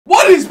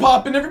What is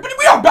poppin', everybody?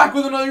 We are back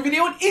with another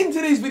video, and in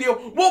today's video,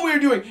 what we are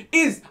doing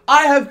is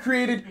I have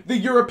created the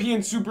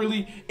European Super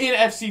League in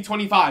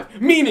FC25,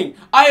 meaning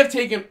I have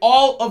taken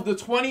all of the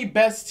 20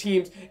 best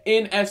teams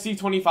in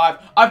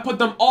FC25. I've put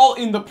them all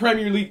in the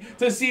Premier League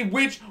to see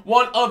which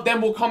one of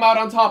them will come out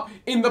on top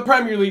in the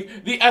Premier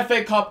League, the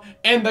FA Cup,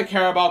 and the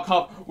Carabao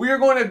Cup. We are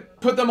going to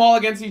put them all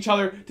against each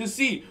other to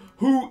see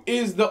who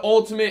is the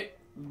ultimate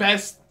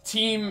best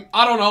team,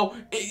 I don't know,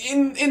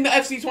 in the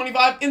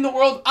FC25, in the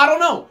world, I don't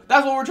know.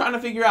 That's what we're trying to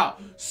figure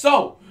out.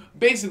 So,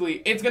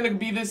 basically, it's going to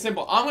be this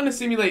simple. I'm going to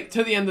simulate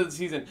to the end of the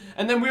season,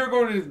 and then we are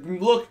going to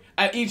look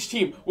at each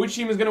team. Which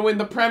team is going to win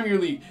the Premier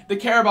League, the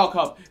Carabao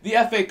Cup, the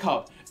FA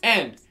Cup,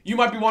 and you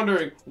might be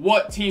wondering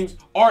what teams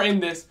are in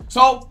this.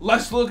 So,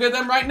 let's look at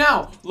them right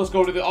now. Let's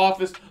go to the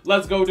office.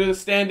 Let's go to the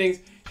standings.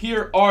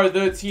 Here are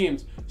the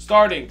teams.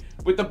 Starting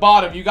with the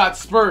bottom, you got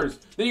Spurs,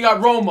 then you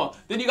got Roma,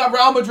 then you got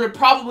Real Madrid,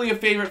 probably a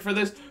favorite for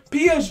this.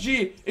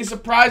 PSG is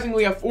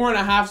surprisingly a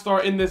 4.5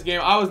 star in this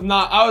game. I was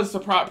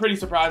pretty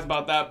surprised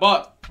about that.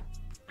 But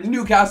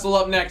Newcastle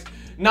up next.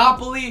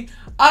 Napoli,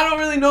 I don't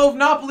really know if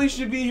Napoli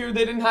should be here.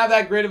 They didn't have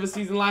that great of a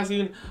season last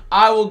season.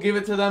 I will give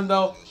it to them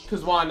though,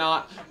 because why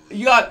not?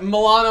 You got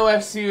Milano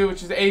FC,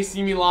 which is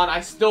AC Milan.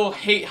 I still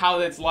hate how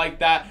it's like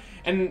that.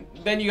 And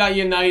then you got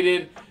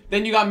United.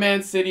 Then you got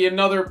Man City,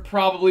 another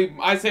probably,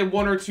 I'd say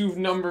 1 or 2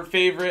 number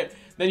favorite.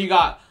 Then you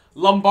got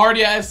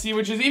Lombardia FC,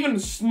 which is even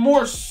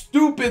more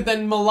stupid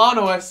than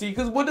Milano FC,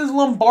 because what does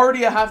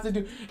Lombardia have to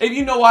do? If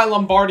you know why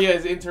Lombardia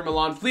is Inter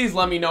Milan, please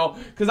let me know,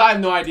 because I have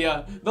no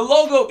idea. The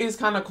logo is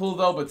kind of cool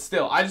though, but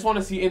still, I just want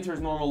to see Inter's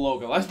normal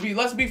logo. Let's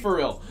be for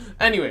real.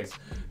 Anyways,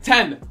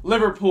 10,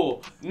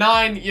 Liverpool.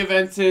 9,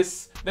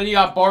 Juventus. Then you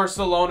got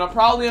Barcelona,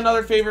 probably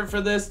another favorite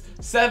for this.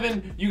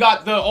 7, you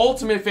got the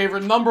ultimate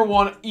favorite, number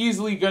 1,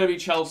 easily going to be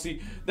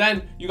Chelsea.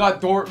 Then you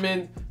got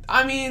Dortmund.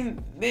 I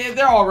mean,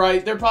 they're all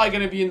right. They're probably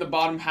going to be in the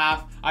bottom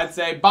half, I'd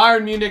say.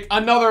 Bayern Munich,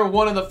 another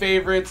one of the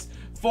favorites.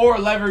 4,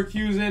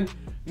 Leverkusen,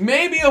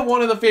 maybe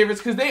one of the favorites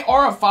because they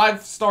are a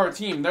 5-star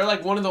team. They're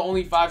like one of the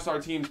only 5-star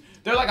teams.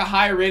 They're like a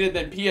higher rated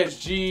than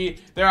PSG.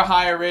 They're a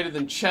higher rated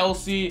than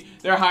Chelsea.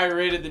 They're higher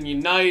rated than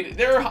United.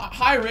 They're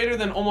higher rated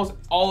than almost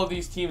all of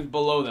these teams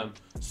below them.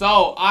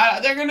 So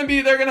they're gonna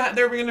be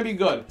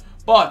good.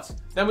 But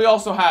then we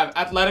also have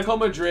Atletico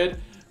Madrid.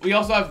 We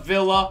also have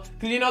Villa,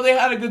 because you know they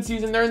had a good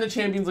season. They're in the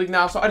Champions League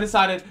now, so I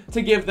decided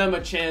to give them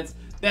a chance.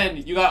 Then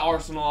you got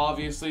Arsenal,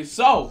 obviously.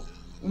 So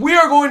we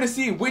are going to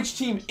see which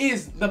team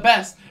is the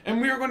best,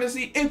 and we are going to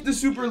see if the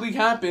Super League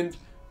happens,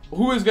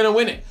 who is going to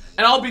win it.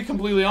 And I'll be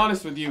completely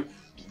honest with you,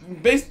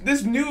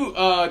 this new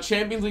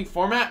Champions League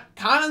format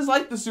kind of is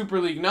like the Super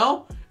League.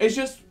 No, it's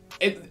just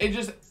it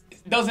just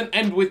doesn't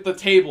end with the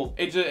table.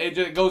 It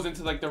just goes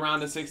into like the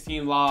round of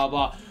 16, blah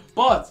blah.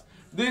 But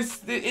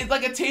it's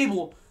like a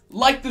table,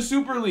 like the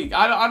Super League.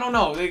 I don't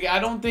know. I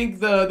don't think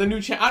the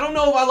new I don't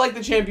know if I like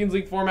the Champions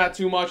League format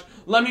too much.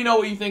 Let me know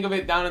what you think of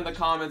it down in the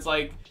comments.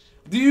 Like,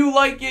 do you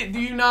like it? Do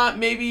you not?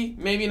 Maybe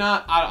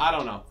not. I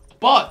don't know.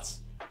 But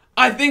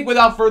I think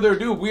without further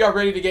ado, we are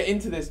ready to get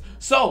into this.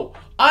 So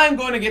I'm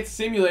going to get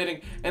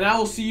simulating, and I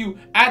will see you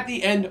at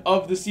the end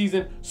of the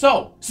season.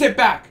 So sit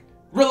back,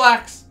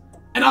 relax,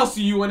 and I'll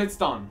see you when it's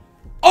done.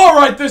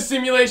 Alright, this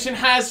simulation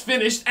has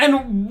finished,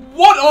 and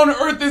what on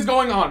earth is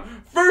going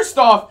on? First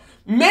off,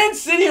 Man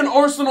City and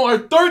Arsenal are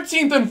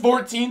 13th and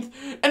 14th,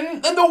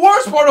 and the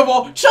worst part of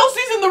all,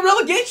 Chelsea's in the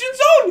relegation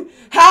zone!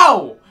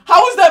 How?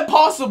 How is that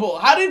possible?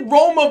 How did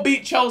Roma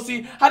beat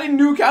Chelsea? How did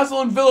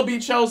Newcastle and Villa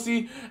beat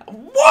Chelsea?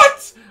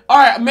 What?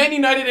 Alright, Man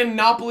United and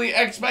Napoli,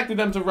 I expected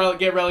them to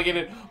get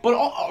relegated,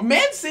 but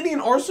Man City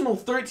and Arsenal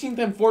 13th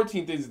and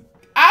 14th is...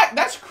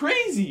 that's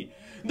crazy!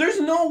 There's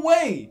no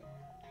way!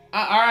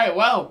 Alright,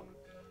 well,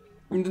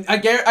 I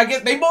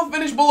guess they both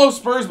finished below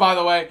Spurs, by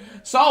the way,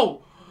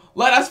 so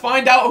let us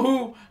find out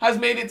who has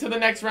made it to the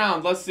next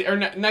round. Let's see, or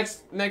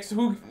next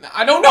who,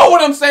 I don't know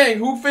what I'm saying.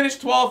 Who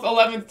finished 12th,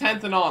 11th,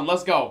 10th, and on?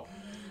 Let's go.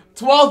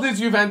 12th is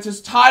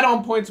Juventus, tied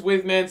on points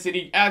with Man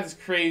City. That's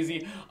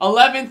crazy.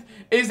 11th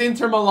is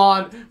Inter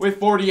Milan with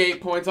 48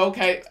 points.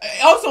 Okay.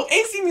 Also,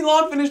 AC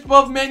Milan finished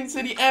above Man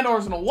City and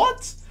Arsenal.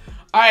 What?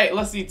 All right,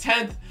 let's see.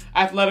 10th,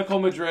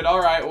 Atletico Madrid. All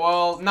right,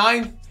 well,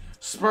 9th,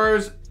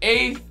 Spurs.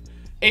 8th,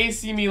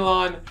 AC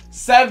Milan.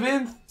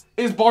 7th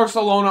is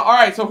Barcelona. All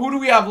right, so who do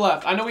we have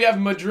left? I know we have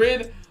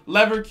Madrid,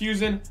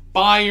 Leverkusen,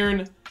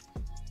 Bayern,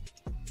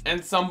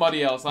 and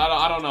somebody else.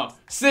 I don't know.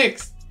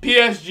 6th,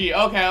 PSG.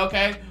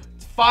 Okay.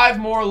 5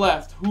 more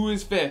left. Who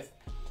is 5th?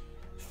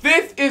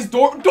 5th is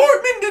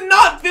Dortmund did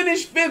not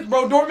finish 5th,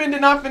 bro. Dortmund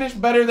did not finish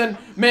better than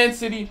Man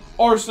City,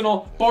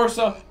 Arsenal,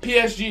 Barca,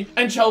 PSG,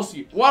 and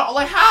Chelsea. What?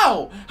 Like,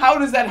 how? How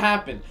does that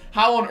happen?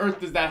 How on earth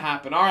does that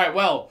happen? All right,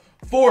 well,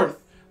 4th,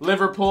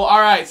 Liverpool.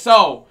 All right,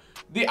 so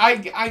I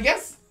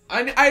guess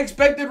I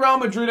expected Real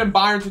Madrid and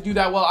Bayern to do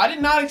that well. I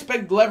did not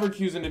expect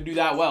Leverkusen to do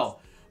that well.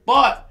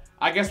 But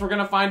I guess we're going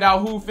to find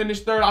out who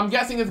finished 3rd. I'm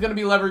guessing it's going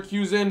to be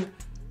Leverkusen.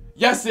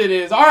 Yes, it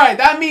is. All right,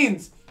 that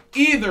means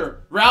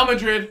either Real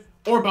Madrid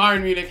or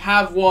Bayern Munich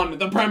have won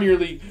the Premier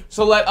League.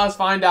 So let us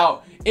find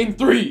out in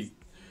 3,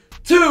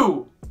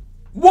 2,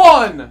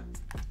 1.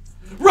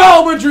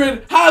 Real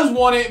Madrid has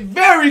won it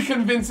very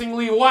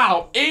convincingly.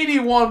 Wow,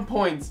 81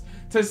 points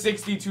to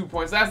 62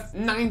 points. That's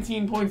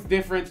 19 points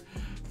difference.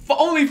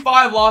 Only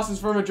 5 losses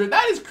for Madrid.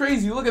 That is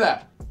crazy. Look at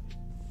that.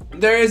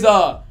 There is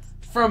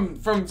from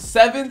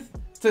 7th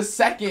to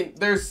 2nd,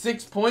 there's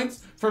 6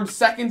 points. From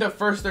 2nd to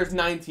 1st, there's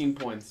 19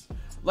 points.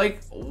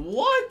 Like,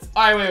 what?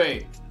 All right,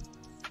 wait.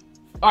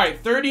 All right,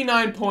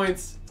 39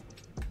 points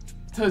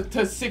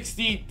to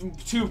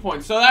 62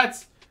 points. So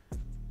that.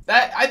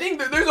 I think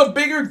that there's a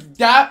bigger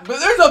gap, but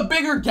there's a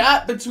bigger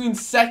gap between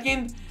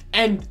 2nd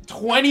and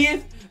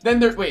 20th than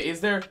there. Wait, is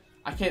there?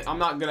 I'm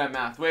not good at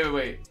math.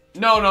 Wait.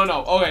 No.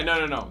 Okay,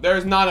 no.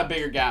 There's not a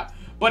bigger gap,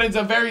 but it's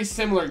a very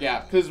similar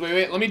gap. Because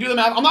wait, let me do the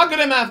math. I'm not good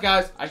at math,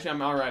 guys. Actually,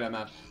 I'm all right at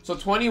math. So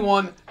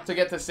 21 to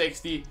get to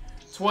 60.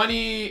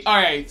 20. All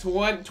right,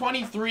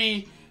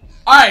 23.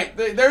 All right,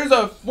 there's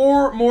a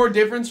 4 more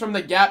difference from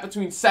the gap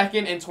between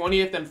 2nd and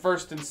 20th than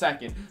 1st and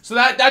 2nd. So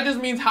that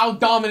just means how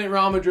dominant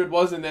Real Madrid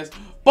was in this.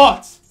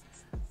 But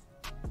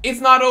it's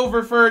not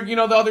over for, the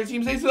other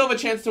teams. They still have a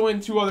chance to win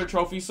 2 other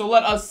trophies. So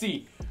let us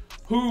see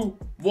who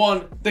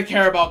won the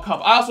Carabao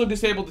Cup. I also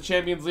disabled the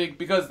Champions League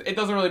because it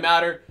doesn't really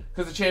matter,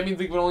 because the Champions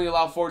League would only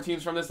allow 4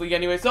 teams from this league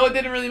anyway. So it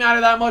didn't really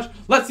matter that much.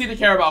 Let's see the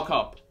Carabao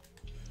Cup.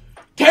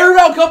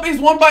 Carabao Cup is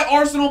won by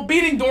Arsenal,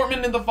 beating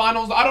Dortmund in the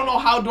finals. I don't know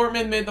how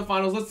Dortmund made the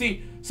finals. Let's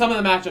see some of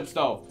the matchups,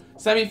 though.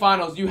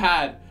 Semi-finals, you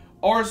had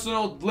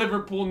Arsenal,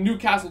 Liverpool,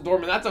 Newcastle,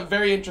 Dortmund. That's a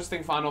very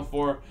interesting Final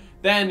Four.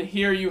 Then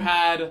here you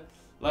had,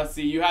 let's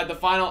see, you had the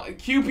final.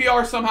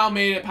 QPR somehow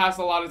made it past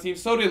a lot of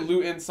teams. So did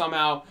Luton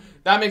somehow.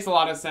 That makes a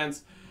lot of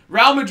sense.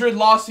 Real Madrid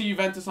lost to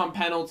Juventus on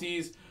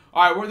penalties.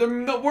 All right, we're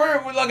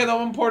look at the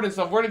important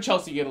stuff. Where did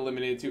Chelsea get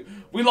eliminated to?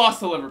 We lost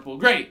to Liverpool.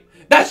 Great.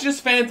 That's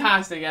just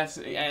fantastic.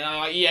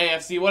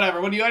 eafc, whatever.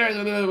 What do you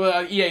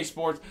EA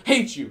Sports?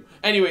 Hate you.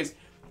 Anyways,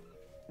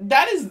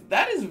 that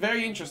is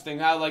very interesting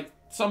how like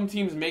some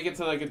teams make it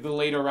to like the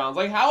later rounds.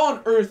 Like how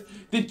on earth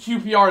did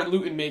QPR and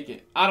Luton make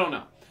it? I don't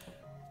know.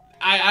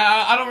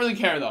 I don't really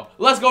care though.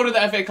 Let's go to the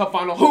FA Cup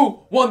final.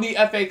 Who won the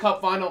FA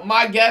Cup final?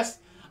 My guess,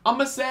 I'm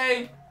gonna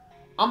say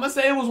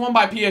it was won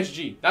by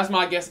PSG. That's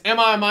my guess. Am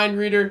I a mind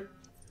reader?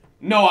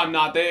 No, I'm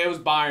not. It was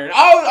Bayern.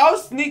 I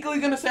was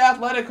sneakily gonna say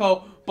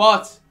Atletico,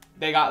 but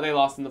they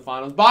lost in the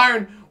finals.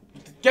 Bayern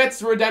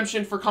gets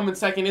redemption for coming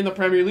 2nd in the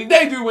Premier League.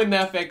 They do win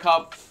the FA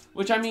Cup,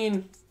 which I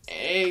mean,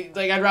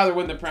 like I'd rather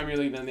win the Premier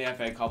League than the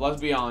FA Cup. Let's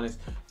be honest.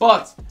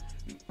 But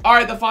all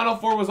right, the Final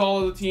Four was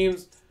all of the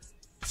teams.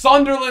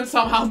 Sunderland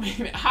somehow made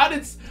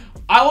it.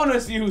 I want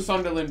to see who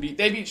Sunderland beat.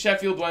 They beat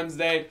Sheffield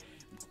Wednesday.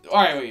 All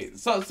right, wait.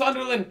 So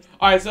Sunderland.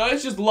 All right, so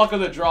it's just luck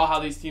of the draw how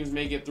these teams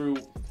make it through.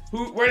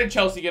 Where did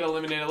Chelsea get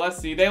eliminated? Let's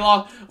see.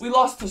 We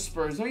lost to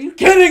Spurs. Are you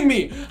kidding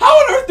me? How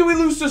on earth do we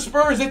lose to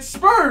Spurs? It's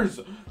Spurs.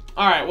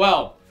 All right,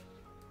 well,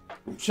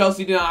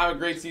 Chelsea did not have a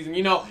great season.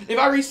 If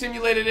I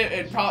resimulated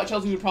it,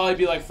 Chelsea would probably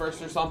be like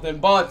 1st or something.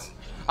 But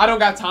I don't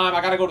got time.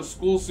 I gotta go to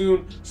school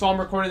soon, so I'm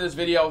recording this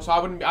video. So I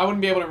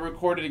wouldn't be able to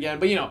record it again.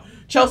 But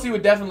Chelsea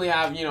would definitely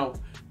have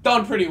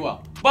done pretty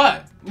well.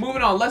 But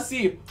moving on, let's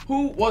see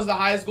who was the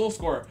highest goal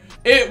scorer.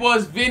 It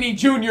was Vinny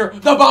Jr.,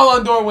 the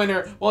Ballon d'Or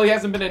winner. Well, he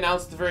hasn't been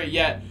announced for it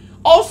yet.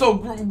 Also,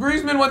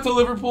 Griezmann went to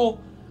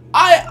Liverpool.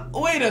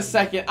 Wait a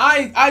second.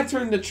 I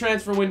turned the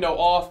transfer window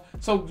off,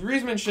 so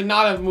Griezmann should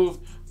not have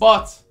moved.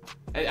 But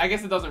I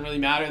guess it doesn't really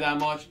matter that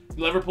much.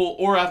 Liverpool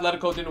or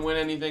Atletico didn't win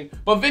anything.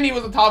 But Vinny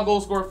was the top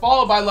goal scorer,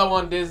 followed by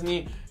Lewan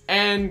Disney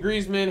and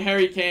Griezmann,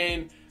 Harry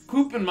Kane.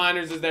 Koopman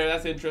Miners is there.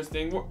 That's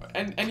interesting.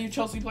 And any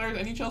Chelsea players?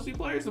 Any Chelsea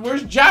players?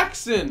 Where's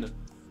Jackson?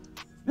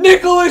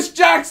 Nicholas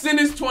Jackson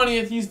is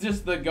 20th. He's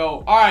just the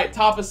GOAT. All right,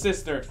 top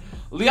assister.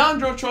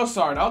 Leandro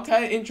Trossard.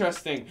 Okay,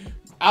 interesting.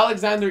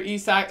 Alexander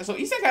Isak. So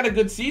Isak had a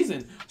good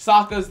season.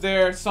 Saka's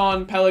there.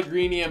 Son,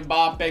 Pellegrini,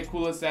 Mbappe,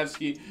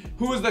 Kulusevski.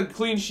 Who was the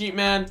clean sheet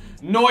man?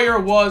 Neuer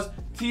was.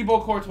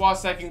 Thibaut Courtois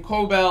 2nd.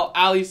 Kobel,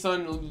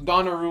 Alisson,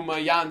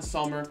 Donnarumma, Jan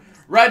Sommer.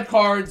 Red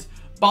cards.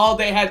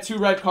 Balde had 2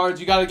 red cards.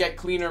 You got to get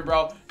cleaner,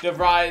 bro. De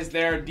Vrij is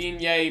there.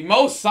 Digne.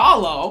 Mo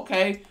Salah.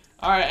 Okay.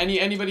 All right.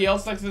 Anybody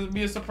else like to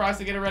be a surprise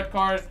to get a red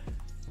card?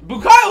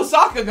 Bukayo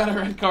Saka got a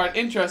red card.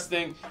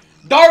 Interesting.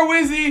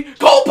 Darwizzi.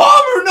 Cole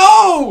Palmer.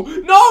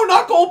 No,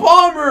 not Cole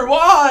Palmer.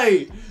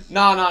 Why?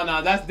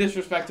 No. That's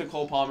disrespect to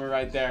Cole Palmer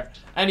right there.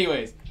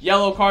 Anyways,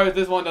 yellow cards.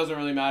 This one doesn't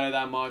really matter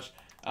that much.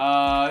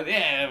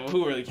 Yeah,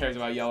 who really cares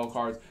about yellow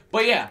cards?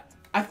 But yeah,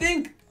 I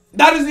think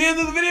that is the end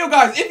of the video,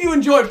 guys. If you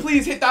enjoyed,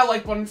 please hit that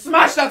like button.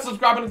 Smash that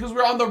subscribe button because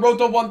we're on the road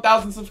to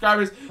 1,000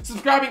 subscribers.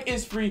 Subscribing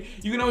is free.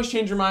 You can always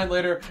change your mind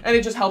later, and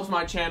it just helps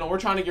my channel. We're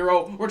trying to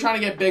grow. We're trying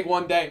to get big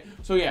one day.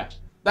 So yeah,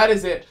 that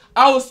is it.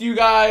 I will see you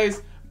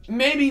guys.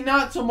 Maybe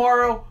not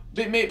tomorrow,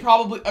 but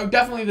probably, or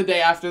definitely the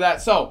day after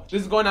that. So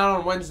this is going out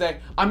on Wednesday.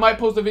 I might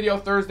post a video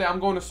Thursday. I'm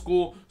going to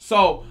school,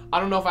 so I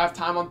don't know if I have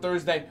time on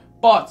Thursday,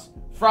 but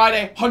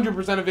Friday,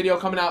 100% a video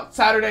coming out.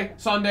 Saturday,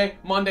 Sunday,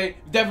 Monday,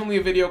 definitely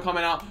a video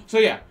coming out. So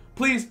yeah,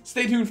 please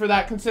stay tuned for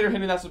that. Consider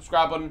hitting that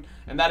subscribe button,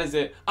 and that is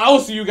it. I will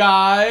see you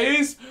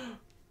guys.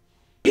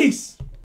 Peace.